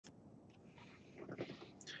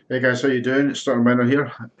Hey guys, how you doing? It's Starting Miner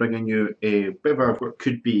here, bringing you a bit of a, what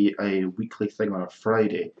could be a weekly thing on a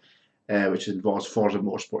Friday, which involves Forza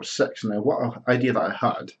Motorsport 6. Now, idea that I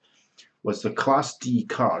had was the Class D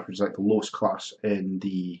car, which is like the lowest class in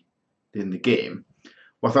the game.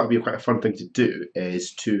 What I thought would be quite a fun thing to do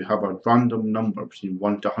is to have a random number between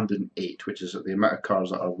 1 to 108, which is the amount of cars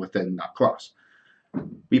that are within that class.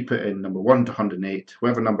 We put in number 1 to 108,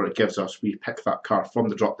 whatever number it gives us, we pick that car from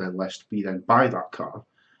the drop-down list, we then buy that car.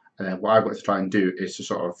 And then what I've got to try and do is to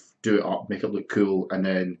sort of do it up, make it look cool, and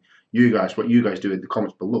then what you guys do in the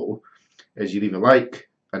comments below is you leave a like,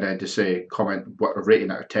 and then just say, comment what a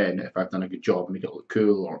rating out of 10 if I've done a good job, make it look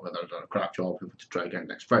cool, or whether I've done a crap job, to try again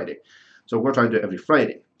next Friday. So we're trying to do it every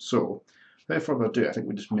Friday. So without further ado, I think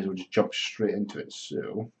we just may as well just jump straight into it.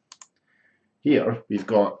 So here we've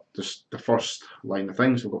got the first line of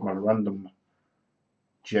things. We've got my random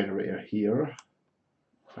generator here.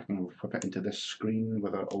 If I can flip it into this screen,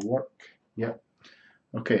 whether it'll work. Yep.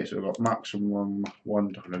 Okay, so we've got maximum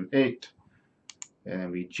 1 to 108,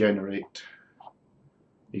 and we generate,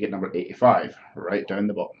 we get number 85 right down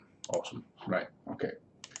the bottom. Awesome. Right, okay.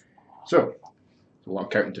 So, there's a lot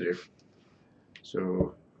of counting to do.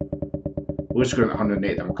 So, we'll just go to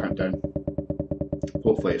 108, then we'll count down.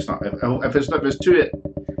 Hopefully it's not, if it's too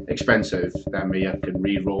expensive, then we can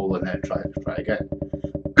re-roll and then try again.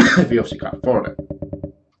 If you obviously can't afford it.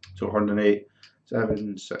 So 108,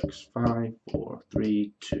 7, 6, 5, 4,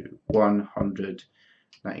 3, 2, 1, 100,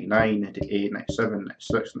 99, 98, 97,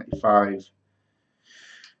 96, 95,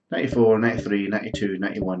 94, 93, 92,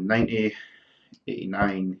 91, 90,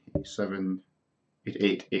 89, 87,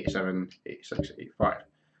 88, 87, 86, 85.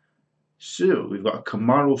 So we've got a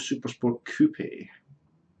Camaro Supersport Coupe.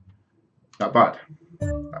 Not bad.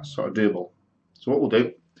 That's sort of doable. So what we'll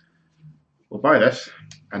do, we'll buy this,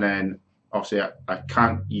 and then obviously I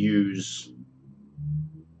can't use,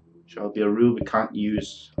 shall be a rule, we can't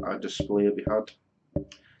use a display we had.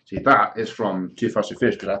 See, that is from Too Fast to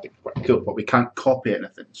Furious, because I think it's quite cool, but we can't copy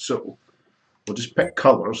anything. So we'll just pick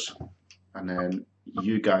colours, and then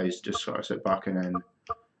you guys just sort of sit back and then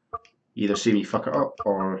either see me fuck it up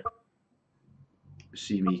or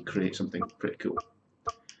see me create something pretty cool.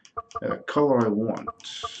 The colour I want,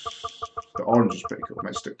 the orange is pretty cool, I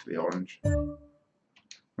might stick to the orange.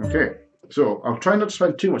 Okay. So I'll try not to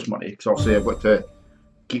spend too much money, because obviously I've got to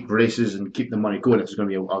keep races and keep the money going if it's going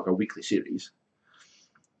to be a weekly series.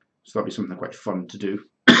 So that'll be something quite fun to do.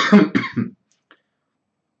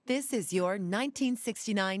 This is your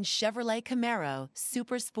 1969 Chevrolet Camaro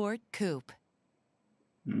Supersport Coupe.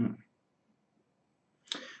 Now,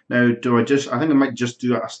 I think I might just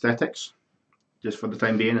do aesthetics, just for the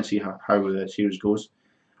time being, and see how the series goes.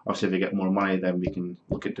 Obviously if we get more money, then we can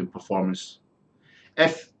look at the performance.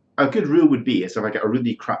 If a good rule would be is if I get a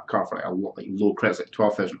really crap car for like low credits, like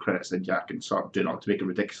 12,000 credits, then yeah, I can start doing it to make it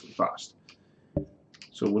ridiculously fast.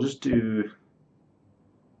 So we'll just do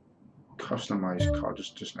customized car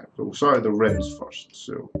just now. So we'll start with the rims first.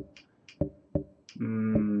 So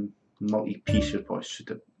multi-piece should probably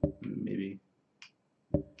suit it, maybe.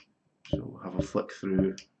 So we'll have a flick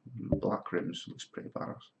through black rims. Looks pretty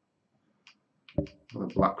badass. What are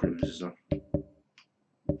black rims is there?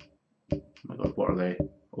 Oh my god, what are they?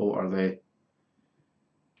 Oh, are they?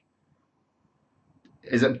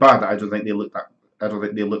 Is it bad that I don't think they look that? I don't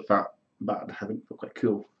think they look that bad. I think they're quite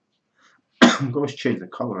cool. I'm going to change the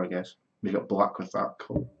colour, I guess. Make it black with that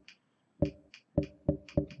colour.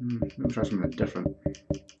 Let me try something different.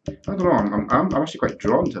 I don't know. I'm actually quite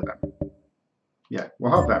drawn to them. Yeah,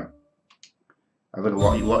 we'll have them. I've had a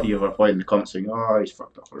lot of you have replied in the comments saying, "Oh, he's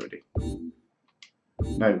fucked up already."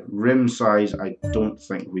 Now, rim size, I don't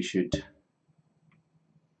think we should.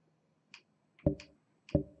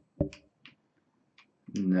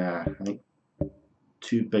 Nah, I think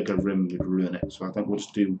too big a rim would ruin it. So I think we'll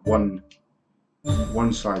just do one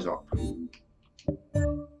size up. Okay.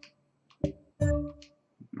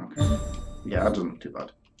 Yeah, that doesn't look too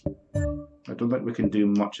bad. I don't think we can do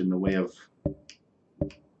much in the way of.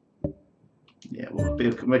 Yeah, we'll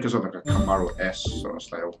make us like a Camaro S sort of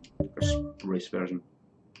style, a race version.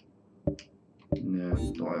 Yeah,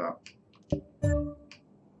 don't like that.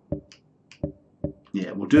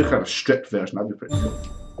 Yeah, we'll do a kind of stripped version, that'd be pretty cool.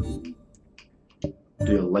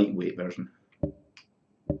 Do a lightweight version.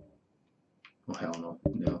 Oh hell no,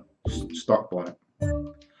 no. Stock bonnet.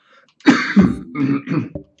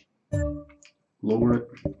 Lower it.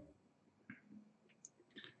 I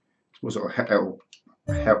suppose it'll help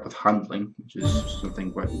with handling, which is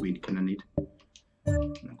something we kind of need.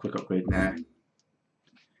 A quick upgrade now.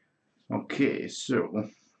 Okay, so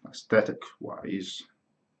aesthetic wise,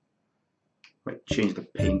 might change the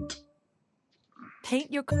paint.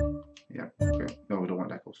 Paint your Yeah, okay. No, we don't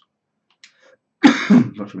want decals.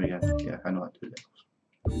 Not for me again. Yeah, I know how to do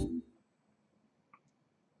decals.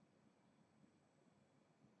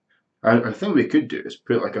 I think we could do is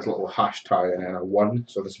put like a little hashtag and then a 1,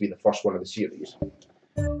 so this would be the first one of the series.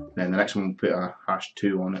 Then the next one we'll put a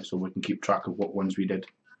 #2 on it so we can keep track of what ones we did.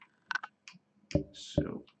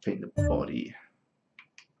 So paint the body.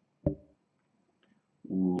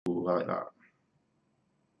 Ooh, I like that.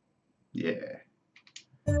 Yeah,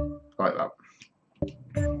 I like that.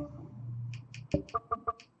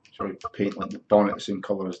 Shall we paint like the bonnet the same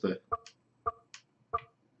colour as the...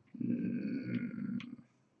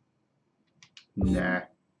 Nah.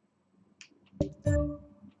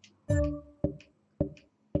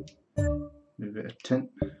 Maybe a bit of tint.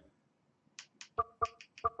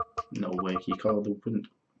 No way, can you colour the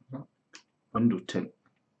window tint?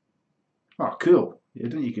 Oh, cool. Yeah,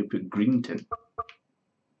 didn't you could put green tint?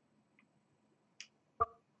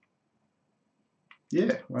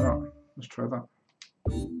 Yeah, why not? Let's try that.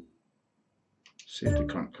 Save the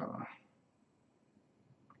current colour.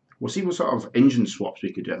 We'll see what sort of engine swaps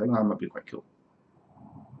we could do. I think that might be quite cool.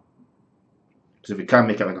 Because if we can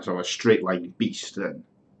make it like a sort of a straight line beast, then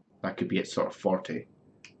that could be at sort of 40.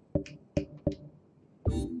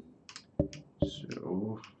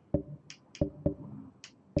 So,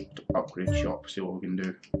 upgrade shop, see what we can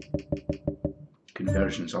do.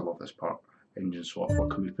 Conversions, I love this part. Engine swap, what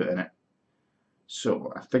can we put in it?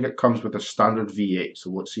 So, I think it comes with a standard V8, so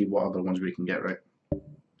let's see what other ones we can get right.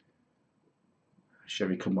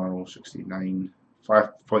 Chevy Camaro 69,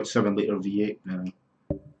 5.7 litre V8, no.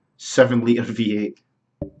 7 litre V8,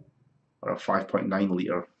 or a 5.9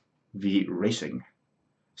 litre V8 Racing.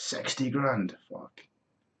 60 grand, fuck.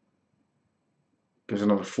 Gives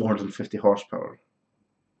another 450 horsepower.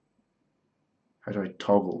 How do I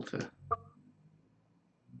toggle to...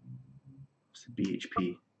 What's the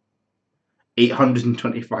BHP?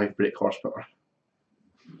 825 brake horsepower.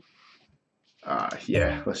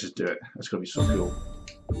 Yeah, let's just do it. It's going to be so cool.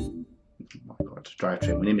 Oh my god,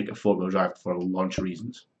 drivetrain. We need to make it 4-wheel drive for launch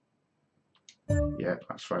reasons. Yeah,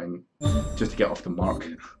 that's fine. Just to get off the mark.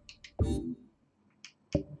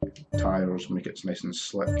 Tyres, make it nice and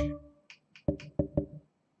slick.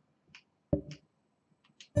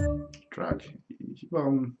 Drag.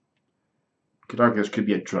 Well, could argue this could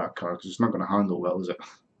be a drag car because it's not going to handle well, is it?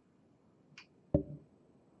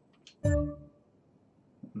 No,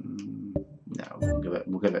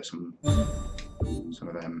 we'll give it some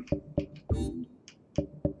of them.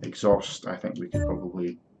 Exhaust, I think we could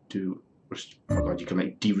probably do. Oh my god, you can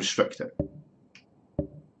like de-restrict it,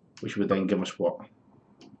 which would then give us what?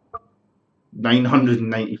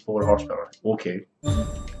 994 horsepower. Okay.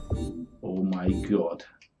 Oh my god.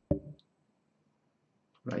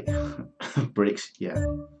 Right. Brakes, yeah.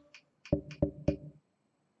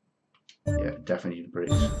 Yeah, definitely need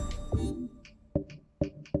brakes.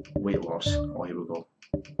 Weight loss. Oh, here we go.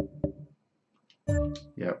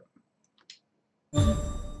 Yep.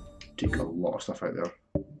 Take a lot of stuff out there.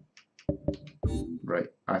 Right,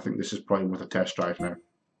 I think this is probably worth a test drive now.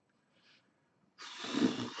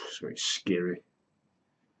 It's very scary.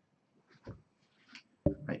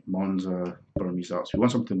 Right, Monza, Burmese Alps. We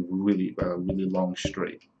want something really, really long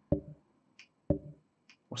straight.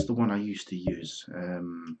 What's the one I used to use?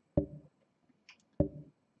 Is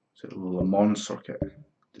it the Le Mans circuit?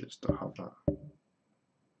 Did it still have that?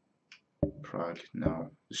 Prague?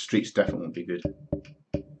 No. The streets definitely won't be good.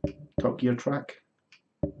 Top Gear track?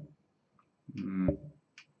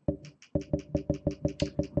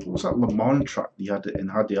 What was that Le Mans track you had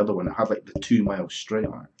and had the other one? It had like the 2 mile straight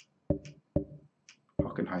on it.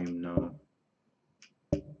 Hockenheim, no.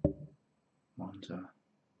 Monza.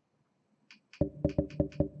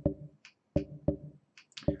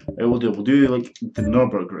 We'll do like the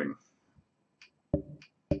Nürburgring.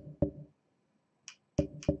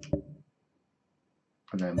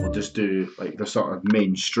 And then we'll just do like the sort of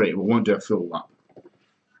main straight. We won't do a full lap.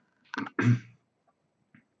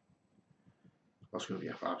 That's going to be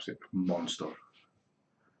an absolute monster.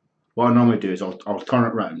 What I normally do is I'll turn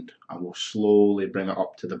it round and we'll slowly bring it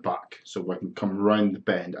up to the back so we can come round the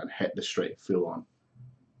bend and hit the straight full on.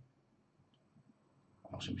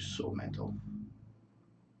 That's going to be so mental.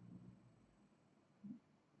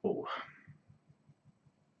 Oh.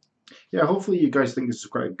 Yeah, hopefully you guys think this is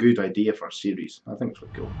quite a good idea for a series. I think it's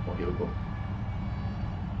quite cool. Oh, here we go.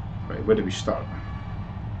 Right, where do we start?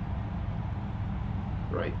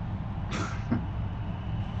 Right.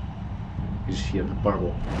 You just hear the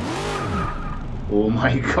burble. Oh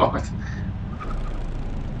my god.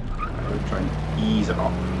 I'm trying to ease it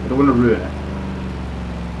up. I don't want to ruin it.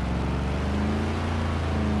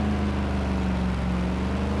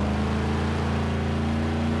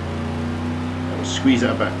 squeeze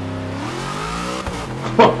it a bit.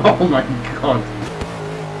 Oh my god.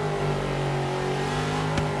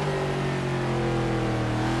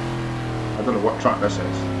 I don't know what track this is.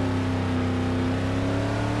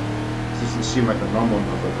 This doesn't seem like the normal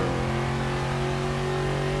number.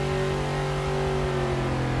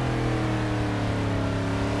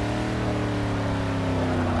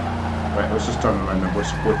 Right, let's just turn around and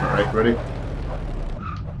let's flip it, right? Ready?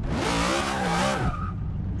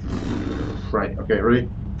 Right, okay, ready?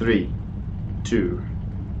 3, 2,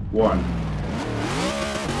 1.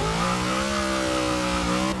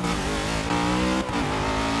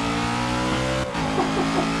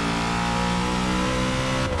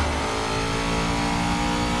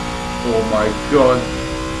 Oh my god.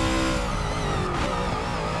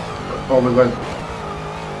 Oh my god.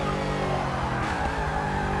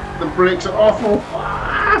 The brakes are awful.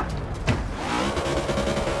 Ah!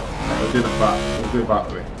 Right, we'll do the back. We'll do it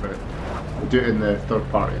back way. Right. We'll do it in the third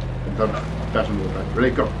party. In third person mode. Right.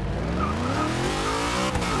 Ready, go.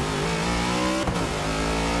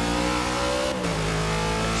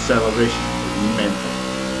 Acceleration is mental.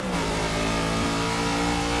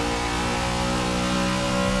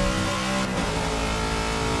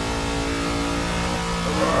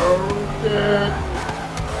 Oh, dead.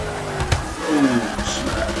 Oh,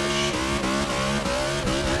 smash.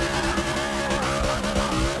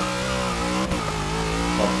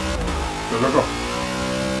 Oh. Go, go, go.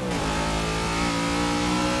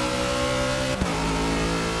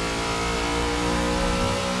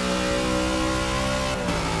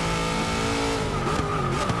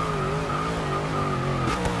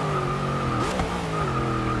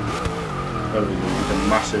 There we go, with a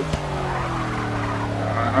massive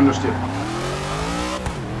understeer.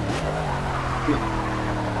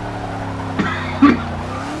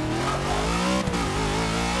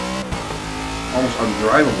 Almost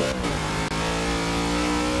undrivable.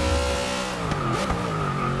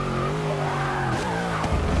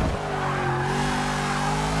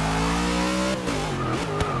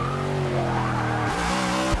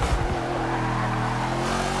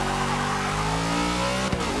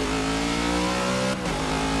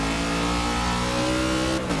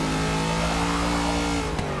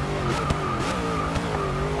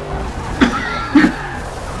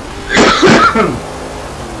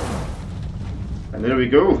 And there we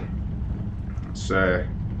go. It's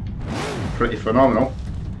pretty phenomenal.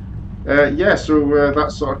 Yeah, so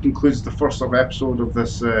that sort of concludes the first sort of episode of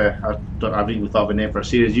this. I haven't even thought of a name for a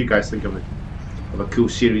series. You guys think of a cool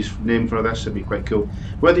series name for this? It'd be quite cool.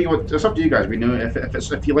 Whether you want, it's up to you guys. We know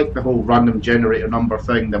if you like the whole random generator number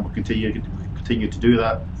thing, then we'll continue to do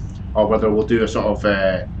that, or whether we'll do a sort of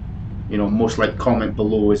you know, most like comment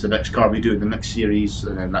below is the next car we do in the next series,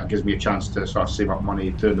 and then that gives me a chance to sort of save up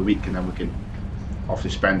money during the week, and then we can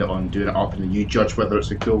obviously spend it on doing it up, and then you judge whether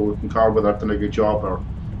it's a cool looking car, whether I've done a good job or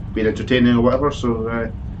been entertaining or whatever.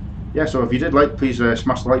 So yeah, so if you did like, please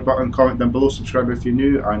smash the like button, comment down below, subscribe if you're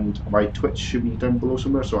new, and my Twitch should be down below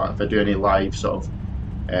somewhere, so if I do any live sort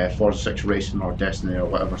of Forza 6 racing or Destiny or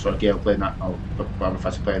whatever sort of game playing that, I'll whatever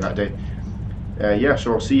fancy playing that day. Yeah,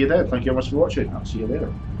 so I'll see you then. Thank you very much for watching. I'll see you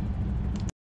later.